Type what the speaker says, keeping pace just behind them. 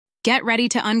Get ready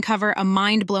to uncover a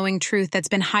mind-blowing truth that's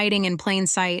been hiding in plain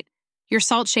sight. Your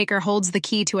salt shaker holds the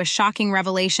key to a shocking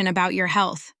revelation about your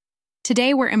health.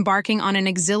 Today, we're embarking on an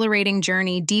exhilarating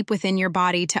journey deep within your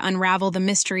body to unravel the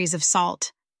mysteries of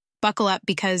salt. Buckle up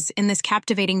because, in this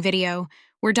captivating video,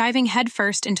 we're diving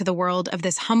headfirst into the world of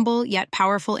this humble yet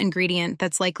powerful ingredient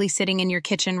that's likely sitting in your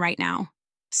kitchen right now.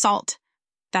 Salt.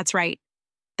 That's right.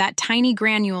 That tiny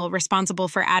granule responsible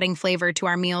for adding flavor to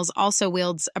our meals also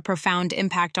wields a profound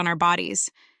impact on our bodies.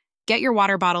 Get your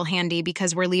water bottle handy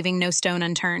because we're leaving no stone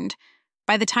unturned.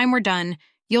 By the time we're done,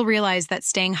 you'll realize that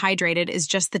staying hydrated is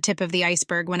just the tip of the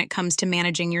iceberg when it comes to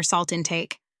managing your salt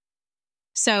intake.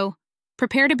 So,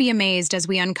 prepare to be amazed as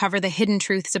we uncover the hidden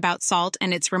truths about salt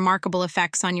and its remarkable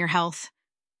effects on your health.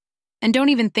 And don't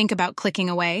even think about clicking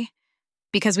away,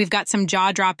 because we've got some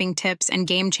jaw-dropping tips and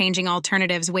game-changing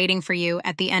alternatives waiting for you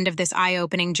at the end of this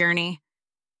eye-opening journey.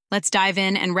 Let's dive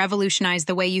in and revolutionize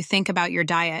the way you think about your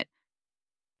diet.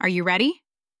 Are you ready?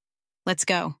 Let's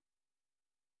go.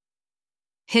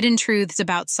 Hidden truths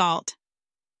about salt.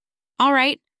 All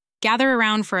right, gather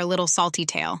around for a little salty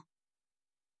tale.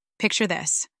 Picture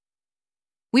this.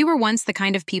 We were once the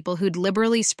kind of people who'd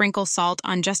liberally sprinkle salt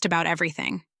on just about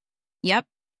everything. Yep,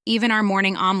 even our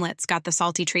morning omelets got the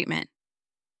salty treatment.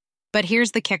 But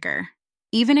here's the kicker.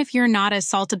 Even if you're not as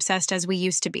salt-obsessed as we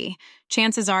used to be,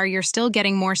 chances are you're still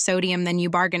getting more sodium than you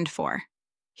bargained for.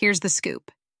 Here's the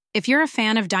scoop. If you're a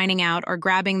fan of dining out or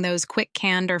grabbing those quick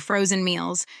canned or frozen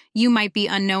meals, you might be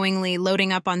unknowingly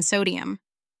loading up on sodium.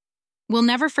 We'll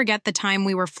never forget the time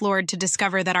we were floored to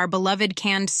discover that our beloved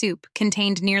canned soup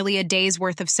contained nearly a day's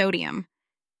worth of sodium.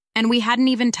 And we hadn't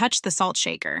even touched the salt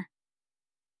shaker.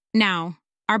 Now,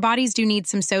 our bodies do need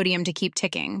some sodium to keep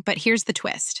ticking, but here's the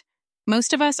twist.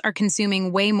 Most of us are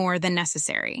consuming way more than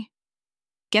necessary.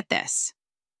 Get this.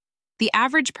 The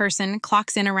average person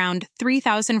clocks in around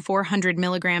 3,400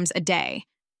 milligrams a day.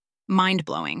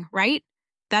 Mind-blowing, right?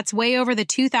 That's way over the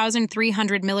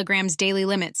 2,300 milligrams daily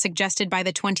limit suggested by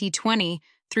the 2020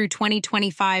 through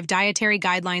 2025 dietary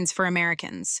guidelines for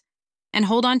Americans. And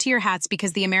hold on to your hats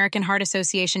because the American Heart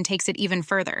Association takes it even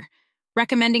further,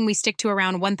 recommending we stick to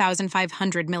around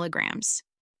 1,500 milligrams.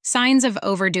 Signs of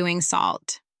overdoing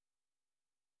salt.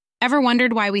 Ever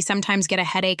wondered why we sometimes get a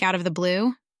headache out of the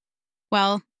blue?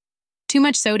 Well, too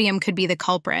much sodium could be the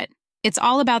culprit. It's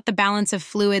all about the balance of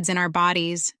fluids in our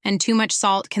bodies, and too much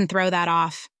salt can throw that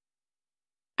off.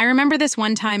 I remember this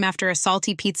one time after a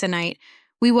salty pizza night,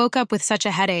 we woke up with such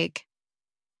a headache.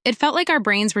 It felt like our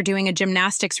brains were doing a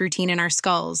gymnastics routine in our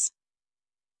skulls.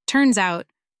 Turns out,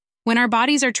 when our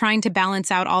bodies are trying to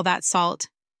balance out all that salt,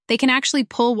 they can actually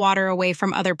pull water away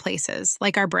from other places,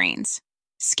 like our brains.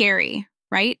 Scary,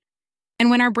 right? And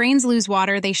when our brains lose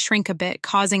water, they shrink a bit,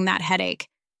 causing that headache.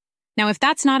 Now, if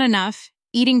that's not enough,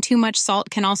 eating too much salt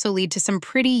can also lead to some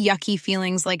pretty yucky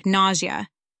feelings like nausea,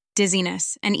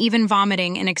 dizziness, and even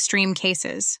vomiting in extreme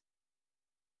cases.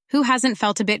 Who hasn't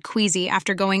felt a bit queasy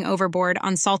after going overboard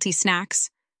on salty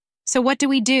snacks? So what do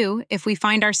we do if we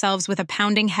find ourselves with a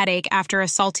pounding headache after a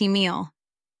salty meal?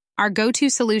 Our go-to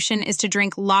solution is to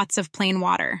drink lots of plain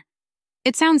water.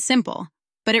 It sounds simple,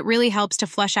 but it really helps to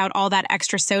flush out all that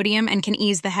extra sodium and can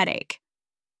ease the headache.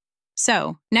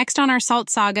 So, next on our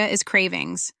salt saga is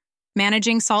cravings.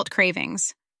 Managing salt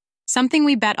cravings. Something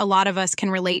we bet a lot of us can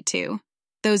relate to.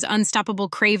 Those unstoppable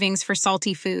cravings for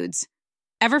salty foods.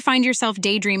 Ever find yourself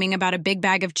daydreaming about a big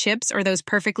bag of chips or those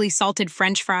perfectly salted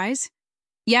French fries?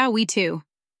 Yeah, we too.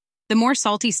 The more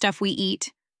salty stuff we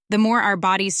eat, the more our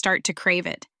bodies start to crave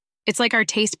it. It's like our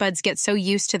taste buds get so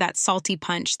used to that salty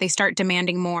punch, they start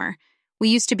demanding more. We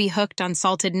used to be hooked on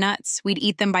salted nuts, we'd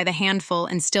eat them by the handful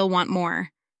and still want more.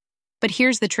 But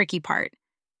here's the tricky part.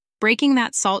 Breaking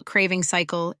that salt craving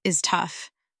cycle is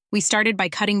tough. We started by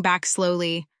cutting back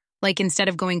slowly, like instead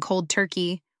of going cold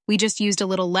turkey, we just used a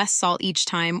little less salt each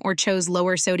time or chose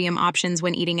lower sodium options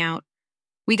when eating out.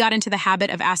 We got into the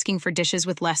habit of asking for dishes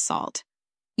with less salt.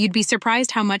 You'd be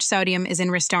surprised how much sodium is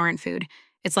in restaurant food.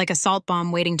 It's like a salt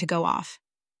bomb waiting to go off.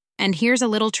 And here's a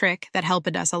little trick that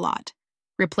helped us a lot.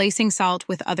 Replacing salt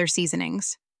with other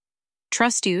seasonings.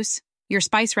 Trust use, your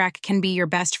spice rack can be your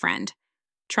best friend.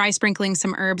 Try sprinkling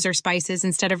some herbs or spices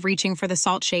instead of reaching for the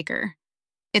salt shaker.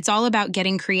 It's all about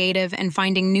getting creative and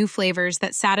finding new flavors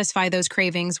that satisfy those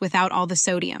cravings without all the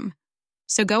sodium.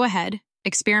 So go ahead,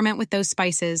 experiment with those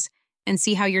spices, and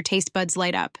see how your taste buds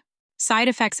light up. Side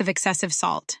effects of excessive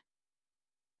salt.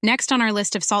 Next on our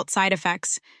list of salt side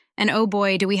effects, and oh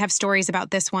boy, do we have stories about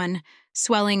this one,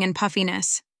 swelling and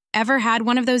puffiness. Ever had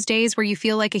one of those days where you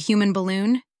feel like a human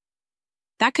balloon?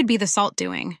 That could be the salt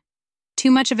doing.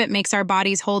 Too much of it makes our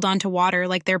bodies hold on to water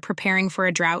like they're preparing for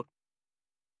a drought.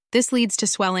 This leads to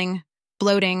swelling,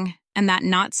 bloating, and that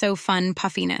not-so-fun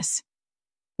puffiness.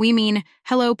 We mean,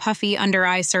 hello puffy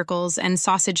under-eye circles and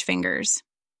sausage fingers.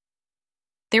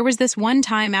 There was this one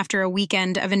time after a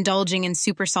weekend of indulging in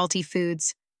super salty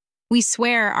foods. We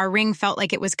swear our ring felt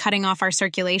like it was cutting off our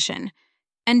circulation.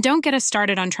 And don't get us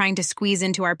started on trying to squeeze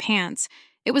into our pants.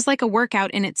 It was like a workout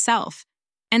in itself.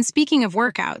 And speaking of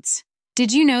workouts,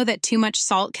 did you know that too much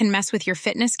salt can mess with your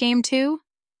fitness game too?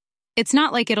 It's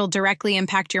not like it'll directly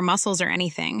impact your muscles or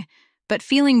anything, but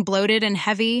feeling bloated and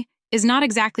heavy is not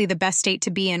exactly the best state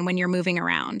to be in when you're moving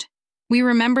around. We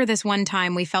remember this one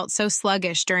time we felt so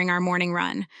sluggish during our morning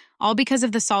run, all because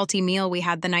of the salty meal we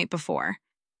had the night before.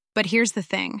 But here's the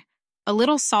thing. A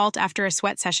little salt after a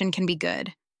sweat session can be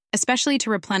good, especially to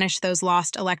replenish those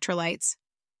lost electrolytes.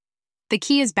 The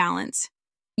key is balance.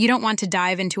 You don't want to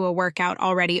dive into a workout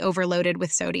already overloaded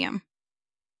with sodium.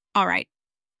 All right,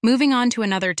 moving on to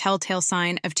another telltale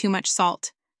sign of too much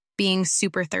salt, being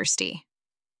super thirsty.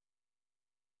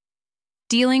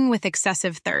 Dealing with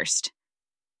excessive thirst.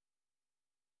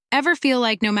 Ever feel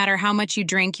like no matter how much you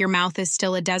drink, your mouth is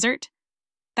still a desert?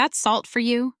 That's salt for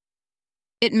you.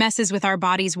 It messes with our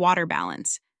body's water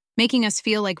balance, making us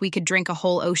feel like we could drink a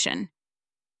whole ocean.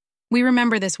 We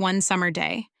remember this one summer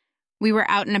day. We were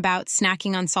out and about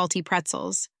snacking on salty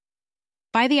pretzels.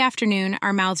 By the afternoon,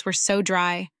 our mouths were so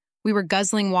dry, we were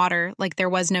guzzling water like there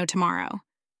was no tomorrow.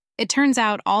 It turns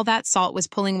out all that salt was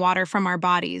pulling water from our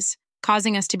bodies,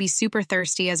 causing us to be super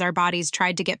thirsty as our bodies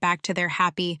tried to get back to their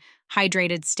happy,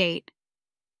 hydrated state.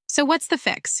 So what's the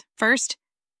fix? First,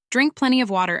 drink plenty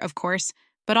of water, of course,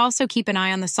 but also keep an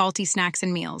eye on the salty snacks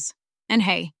and meals. And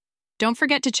hey, don't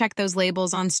forget to check those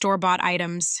labels on store-bought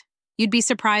items. You'd be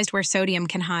surprised where sodium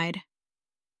can hide.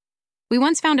 We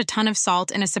once found a ton of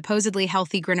salt in a supposedly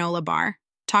healthy granola bar.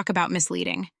 Talk about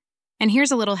misleading. And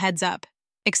here's a little heads up.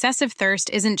 Excessive thirst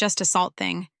isn't just a salt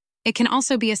thing. It can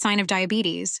also be a sign of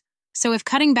diabetes. So if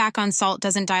cutting back on salt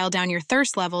doesn't dial down your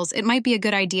thirst levels, it might be a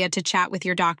good idea to chat with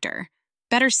your doctor.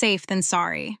 Better safe than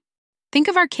sorry. Think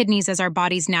of our kidneys as our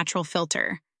body's natural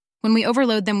filter. When we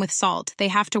overload them with salt, they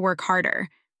have to work harder,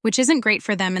 which isn't great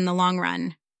for them in the long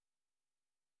run.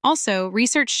 Also,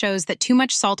 research shows that too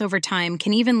much salt over time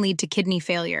can even lead to kidney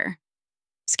failure.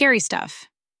 Scary stuff.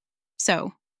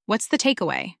 So, what's the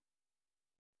takeaway?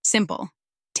 Simple.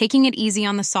 Taking it easy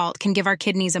on the salt can give our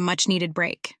kidneys a much-needed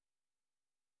break.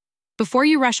 Before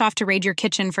you rush off to raid your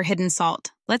kitchen for hidden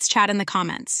salt, let's chat in the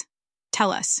comments.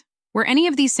 Tell us, were any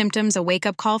of these symptoms a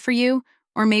wake-up call for you?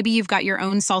 Or maybe you've got your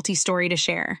own salty story to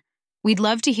share. We'd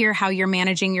love to hear how you're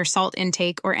managing your salt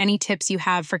intake or any tips you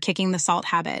have for kicking the salt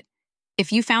habit.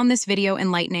 If you found this video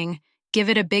enlightening, give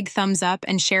it a big thumbs up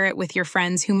and share it with your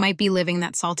friends who might be living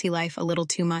that salty life a little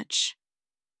too much.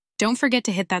 Don't forget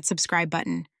to hit that subscribe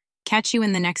button. Catch you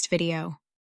in the next video.